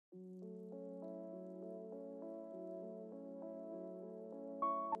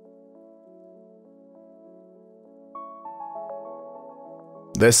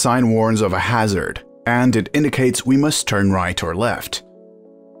This sign warns of a hazard, and it indicates we must turn right or left.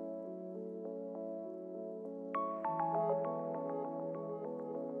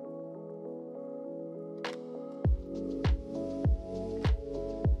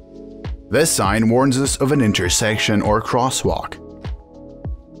 This sign warns us of an intersection or crosswalk.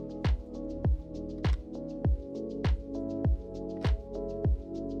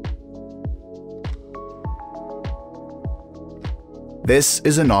 This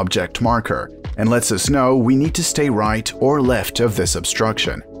is an object marker and lets us know we need to stay right or left of this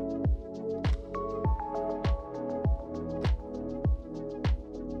obstruction.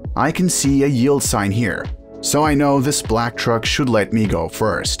 I can see a yield sign here, so I know this black truck should let me go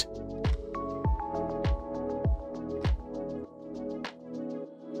first.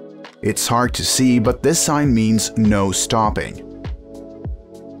 It's hard to see, but this sign means no stopping.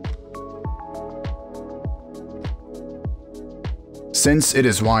 Since it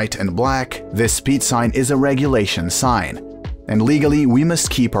is white and black, this speed sign is a regulation sign, and legally we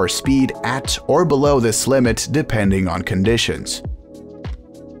must keep our speed at or below this limit depending on conditions.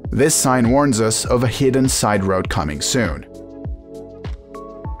 This sign warns us of a hidden side road coming soon.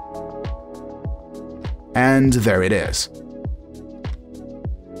 And there it is.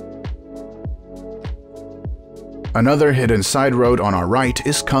 Another hidden side road on our right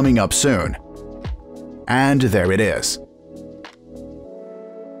is coming up soon. And there it is.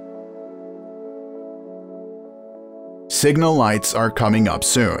 Signal lights are coming up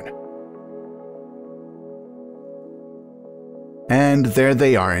soon. And there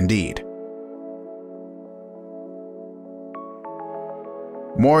they are indeed.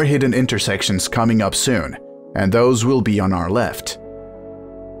 More hidden intersections coming up soon, and those will be on our left.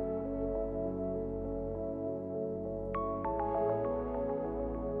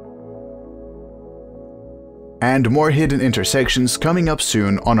 And more hidden intersections coming up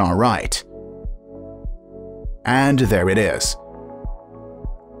soon on our right. And there it is.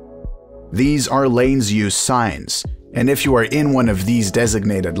 These are lanes use signs, and if you are in one of these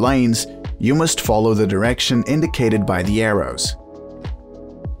designated lanes, you must follow the direction indicated by the arrows.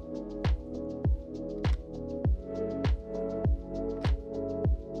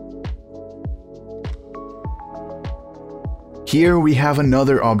 Here we have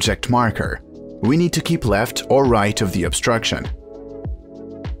another object marker. We need to keep left or right of the obstruction.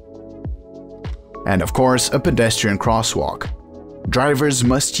 And of course, a pedestrian crosswalk. Drivers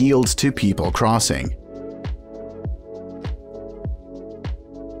must yield to people crossing.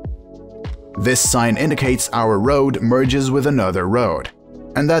 This sign indicates our road merges with another road,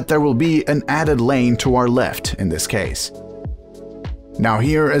 and that there will be an added lane to our left in this case. Now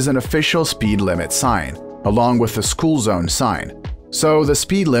here is an official speed limit sign, along with the school zone sign. So the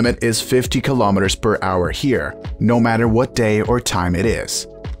speed limit is 50 km/h here, no matter what day or time it is.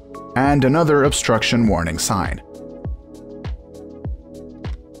 And another obstruction warning sign.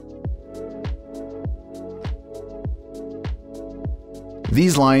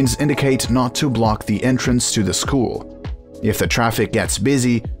 These lines indicate not to block the entrance to the school. If the traffic gets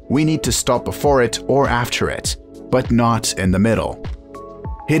busy, we need to stop before it or after it, but not in the middle.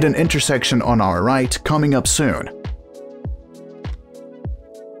 Hidden intersection on our right coming up soon.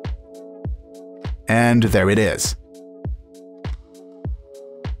 And there it is.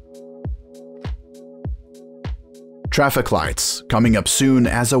 Traffic lights coming up soon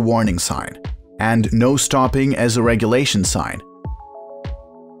as a warning sign, and no stopping as a regulation sign.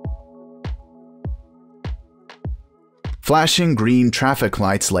 Flashing green traffic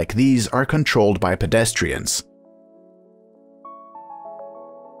lights like these are controlled by pedestrians.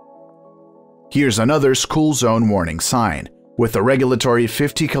 Here's another school zone warning sign, with a regulatory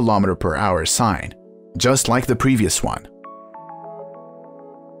 50 km/h sign, just like the previous one.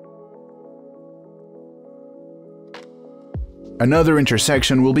 Another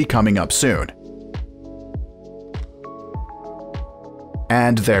intersection will be coming up soon.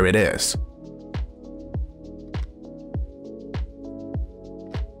 And there it is.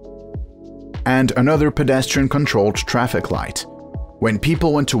 And another pedestrian-controlled traffic light. When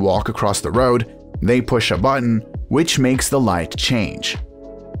people want to walk across the road, they push a button which makes the light change.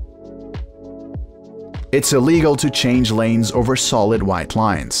 It's illegal to change lanes over solid white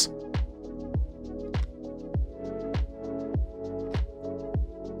lines.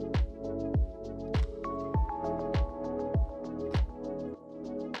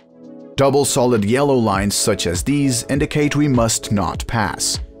 Double solid yellow lines such as these indicate we must not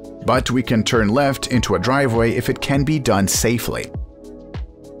pass, but we can turn left into a driveway if it can be done safely.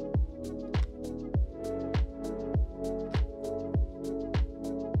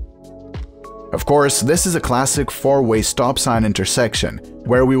 Of course, this is a classic four-way stop sign intersection,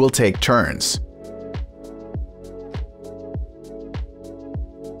 where we will take turns.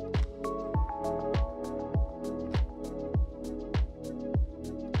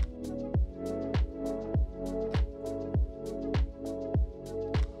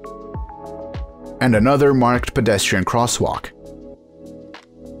 And another marked pedestrian crosswalk.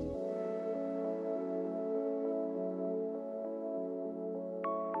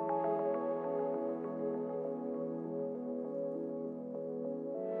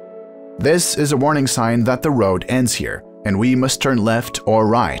 This is a warning sign that the road ends here, and we must turn left or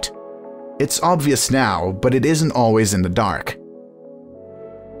right. It's obvious now, but it isn't always in the dark.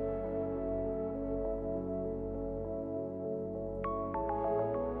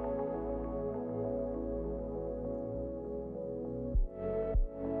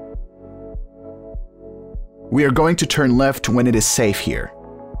 We are going to turn left when it is safe here.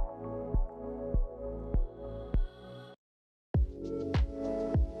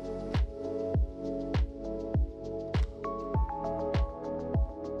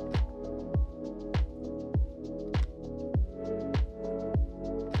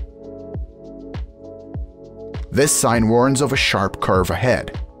 This sign warns of a sharp curve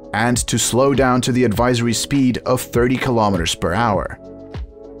ahead, and to slow down to the advisory speed of 30 km per hour.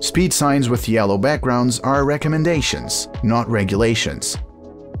 Speed signs with yellow backgrounds are recommendations, not regulations.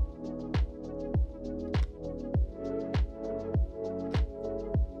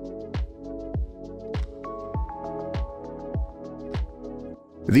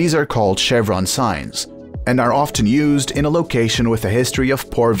 These are called chevron signs, and are often used in a location with a history of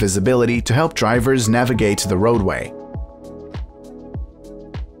poor visibility to help drivers navigate the roadway.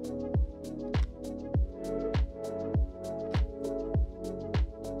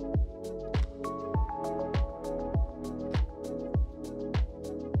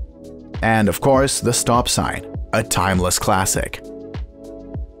 And of course, the stop sign, a timeless classic.